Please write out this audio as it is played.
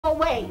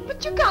away.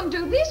 But you can't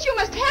do this. You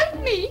must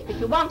help me.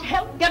 If you want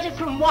help, get it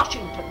from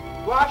Washington.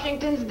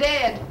 Washington's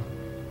dead.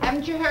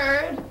 Haven't you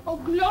heard? Oh,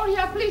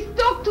 Gloria, please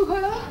talk to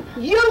her.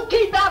 You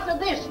keep out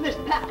of this, Miss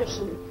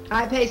Patterson.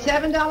 I pay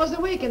 $7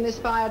 a week in this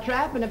fire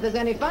trap, and if there's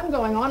any fun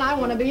going on, I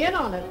want to be in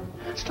on it.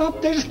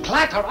 Stop this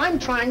clatter. I'm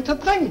trying to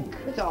think.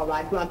 It's all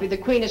right, Grumpy. The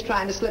Queen is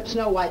trying to slip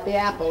Snow White the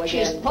apple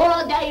again. She's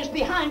 4 days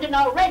behind in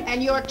her rent.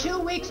 And you're 2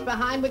 weeks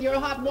behind with your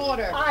hot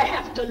water. I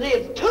have to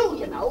live too,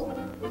 you know.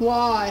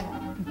 Why?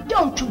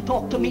 Don't you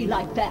talk to me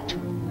like that.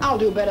 I'll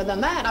do better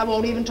than that. I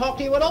won't even talk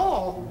to you at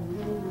all.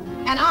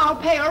 And I'll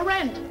pay her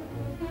rent.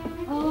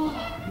 Oh,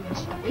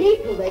 these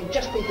people, they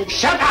just think that...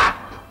 Shut up!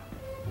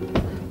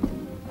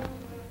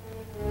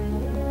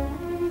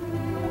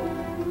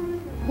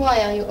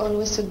 Why are you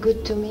always so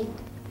good to me?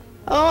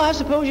 Oh, I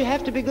suppose you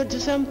have to be good to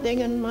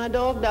something, and my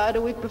dog died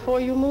a week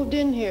before you moved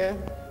in here.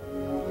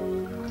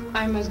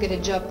 I must get a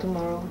job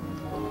tomorrow.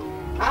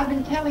 I've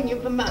been telling you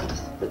for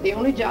months that the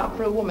only job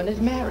for a woman is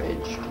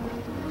marriage.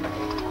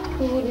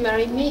 Who would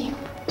marry me?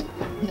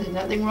 There's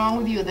nothing wrong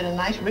with you that a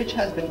nice rich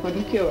husband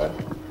couldn't cure.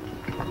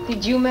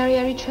 Did you marry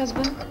a rich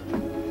husband?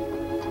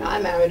 I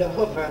married a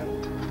hoofer.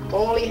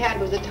 All he had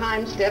was a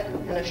time step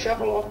and a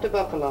shovel off to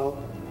Buffalo.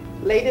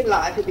 Late in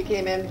life, he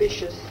became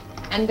ambitious.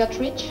 And got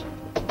rich?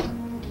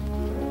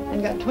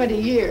 And got 20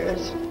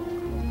 years.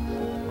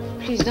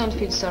 Please don't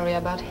feel sorry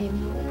about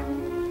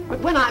him. But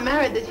when I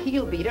married this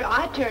heel beater,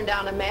 I turned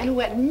down a man who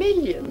had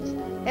millions.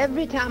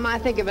 Every time I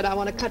think of it, I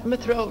want to cut my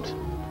throat.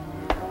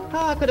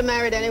 Oh, I could have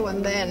married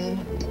anyone then.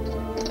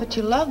 But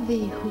you love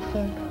the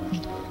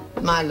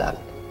hoofer. My luck.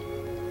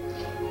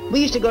 We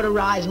used to go to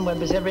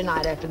Reisenweber's every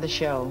night after the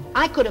show.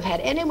 I could have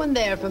had anyone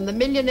there, from the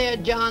millionaire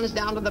Johns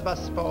down to the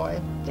busboy.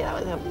 Yeah,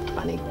 that was a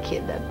funny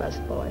kid, that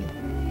busboy.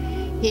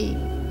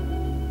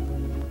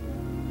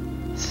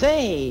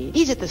 Say,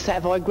 he's at the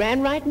Savoy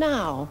Grand right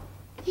now.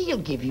 He'll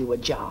give you a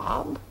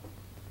job.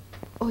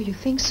 Oh, you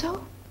think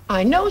so?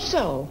 I know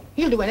so.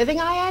 He'll do anything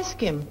I ask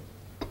him.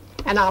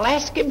 And I'll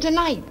ask him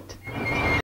tonight.